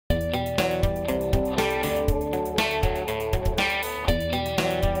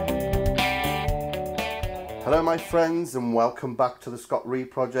Hello my friends and welcome back to the Scott Ree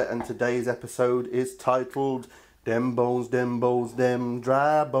Project, and today's episode is titled Dem Bones, Dem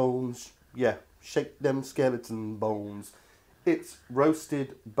Dry Bones. Yeah, shake them skeleton bones. It's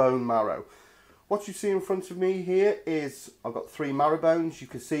roasted bone marrow. What you see in front of me here is I've got 3 marrow bones. You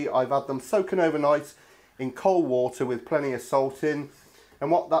can see I've had them soaking overnight in cold water with plenty of salt in.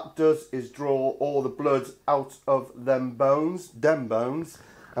 And what that does is draw all the blood out of them bones,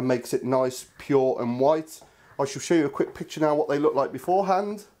 and makes it nice, pure and white. I shall show you a quick picture now what they look like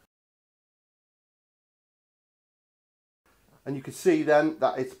beforehand. And you can see then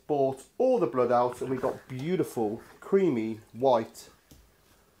that it's brought all the blood out and we've got beautiful, creamy, white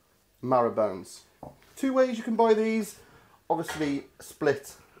marrow bones. 2 ways you can buy these. Obviously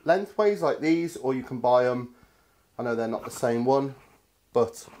split lengthways like these, or you can buy them, I know they're not the same one,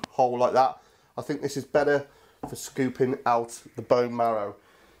 but whole like that. I think this is better for scooping out the bone marrow.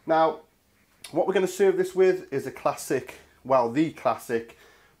 Now, what we're going to serve this with is a classic, well, the classic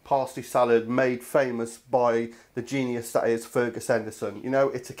parsley salad made famous by the genius that is Fergus Henderson. You know,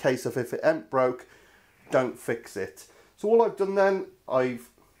 it's a case of if it ain't broke, don't fix it. So all I've done then, I've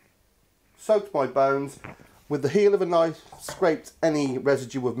soaked my bones with the heel of a knife, scraped any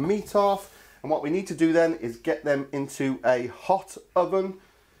residue of meat off, and what we need to do then is get them into a hot oven.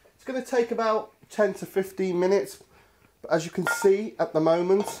 It's going to take about 10 to 15 minutes. But as you can see at the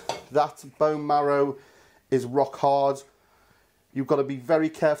moment, that bone marrow is rock hard. You've got to be very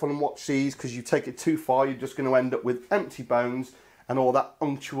careful and watch these, because you take it too far, you're just going to end up with empty bones and all that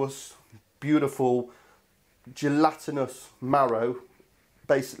unctuous, beautiful, gelatinous marrow,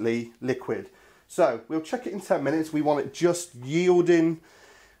 basically liquid. So we'll check it in 10 minutes. We want it just yielding,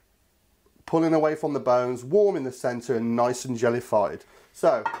 pulling away from the bones, warm in the centre and nice and jellified.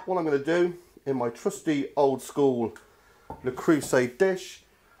 So what I'm going to do, in my trusty old school Le Creuset dish,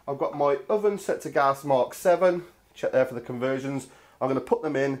 I've got my oven set to gas mark 7, check there for the conversions. I'm going to put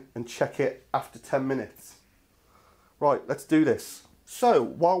them in and check it after 10 minutes. Right, let's do this. So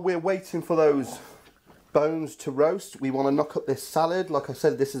while we're waiting for those bones to roast, we want to knock up this salad. Like I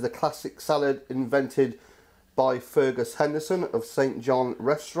said, this is a classic salad invented by Fergus Henderson of St. John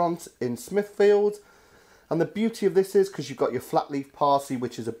Restaurant in Smithfield. And the beauty of this is because you've got your flat leaf parsley,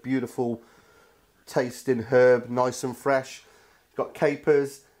 which is a beautiful tasting herb, nice and fresh. You've got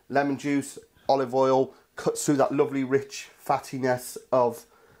capers, lemon juice, olive oil, cuts through that lovely rich fattiness of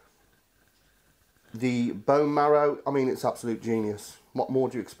the bone marrow. I mean, it's absolute genius. What more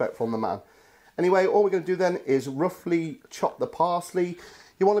do you expect from the man? Anyway, all we're going to do then is roughly chop the parsley.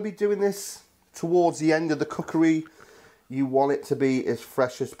 You want to be doing this towards the end of the cookery. You want it to be as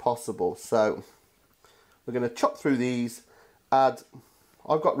fresh as possible. So we're going to chop through these, add,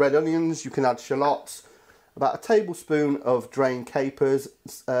 I've got red onions, you can add shallots, about a tablespoon of drained capers,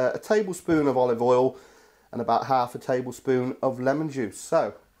 a tablespoon of olive oil, and about half a tablespoon of lemon juice.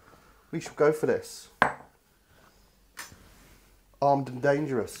 So we shall go for this. Armed and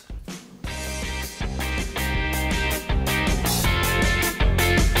dangerous.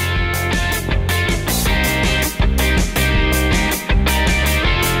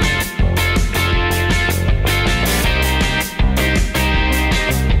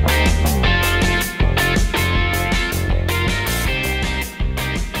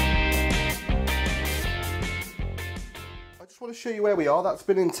 Show you where we are. That's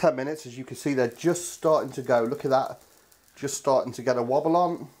been in 10 minutes. As you can see, they're just starting to go. Look at that, just starting to get a wobble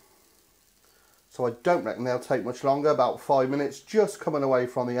on. So I don't reckon they'll take much longer, about 5 minutes, just coming away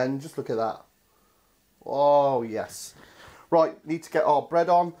from the end. Just look at that. Oh yes. Right, need to get our bread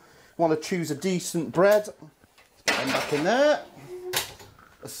on. Want to choose a decent bread. Get them back in there.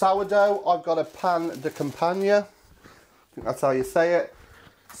 A sourdough. I've got a pan de campagne, I think that's how you say it.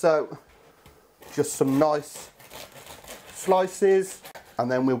 So just some nice slices,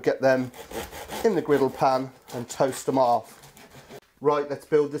 and then we'll get them in the griddle pan and toast them off. Right, let's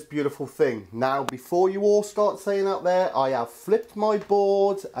build this beautiful thing. Now, before you all start saying out there, I have flipped my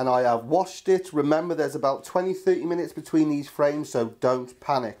board and I have washed it. Remember, there's about 20-30 minutes between these frames, so don't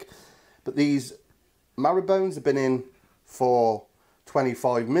panic. But these marrow bones have been in for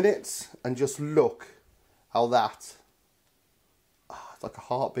 25 minutes, and just look how that, it's like a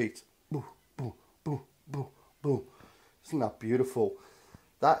heartbeat. Boo, boo, boo, boo, boo. Isn't that beautiful?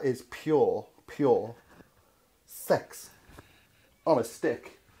 That is pure, pure sex on a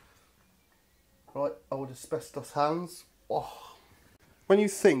stick. Right, old asbestos hands. Oh. When you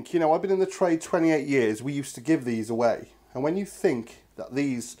think, you know, I've been in the trade 28 years, we used to give these away. And when you think that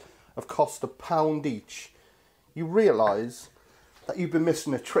these have cost £1 each, you realise that you've been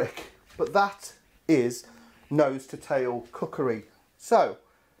missing a trick. But that is nose to tail cookery. So,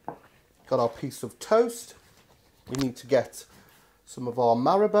 got our piece of toast. we need to get some of our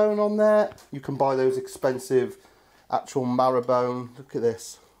marrow bone on there. You can buy those expensive actual marrow bone. Look at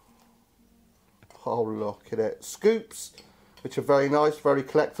this. Oh, look at it. Scoops, which are very nice, very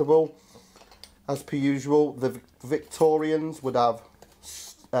collectible. As per usual, the Victorians would have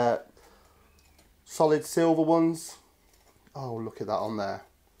solid silver ones. Oh, look at that on there.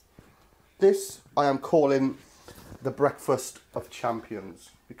 This I am calling the breakfast of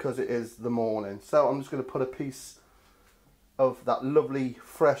champions because it is the morning. So I'm just going to put a piece of that lovely,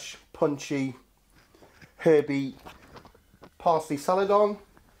 fresh, punchy, herby parsley salad on.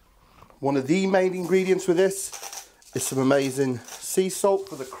 One of the main ingredients with this is some amazing sea salt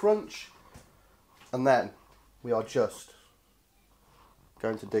for the crunch. And then we are just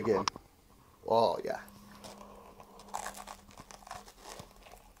going to dig in. Oh yeah.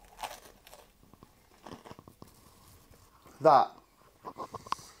 That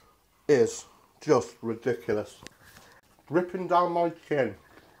is just ridiculous. Ripping down my chin.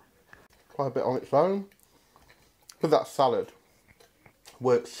 Quite a bit on its own. But that salad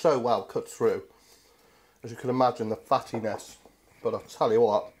works so well cut through. As you can imagine, the fattiness. But I'll tell you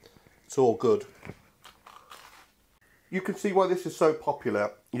what, it's all good. You can see why this is so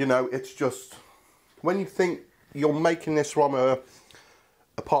popular. You know, it's just, when you think you're making this from a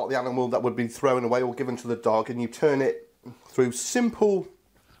part of the animal that would be thrown away or given to the dog, and you turn it through simple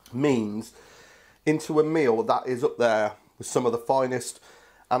means into a meal that is up there with some of the finest.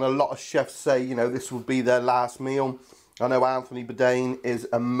 And a lot of chefs say, you know, this would be their last meal. I know Anthony Bourdain is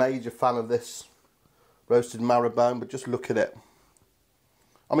a major fan of this roasted marrow bone, but just look at it.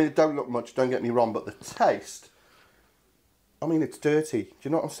 I mean, it don't look much, don't get me wrong, but the taste, I mean, it's dirty. Do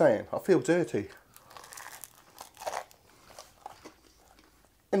you know what I'm saying? I feel dirty.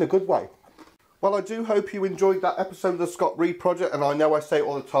 In a good way. Well, I do hope you enjoyed that episode of the Scott Reed Project, and I know I say it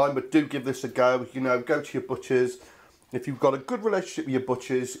all the time, but do give this a go. You know, go to your butchers. If you've got a good relationship with your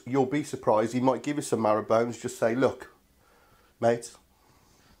butchers, you'll be surprised. He might give you some marrow bones. Just say, look, mate,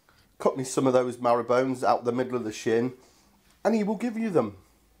 cut me some of those marrow bones out the middle of the shin, and he will give you them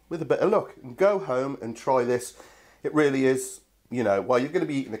with a bit of luck. And go home and try this. It really is, you know, well, you're going to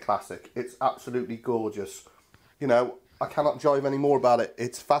be eating a classic. It's absolutely gorgeous. You know, I cannot jive any more about it.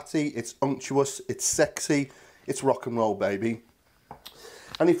 It's fatty, it's unctuous, it's sexy, it's rock and roll, baby.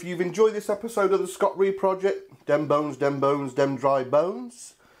 And if you've enjoyed this episode of the Scott Reed Project, dem bones, dem dry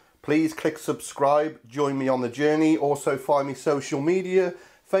bones, please click subscribe, join me on the journey. Also find me social media,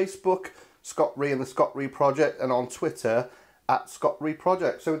 Facebook, Scott Reed and the Scott Reed Project, and on Twitter, @Scott Reed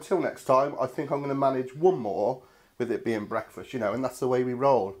Project. So until next time, I think I'm going to manage one more with it being breakfast, you know, and that's the way we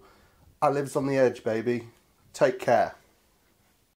roll. I lives on the edge, baby. Take care.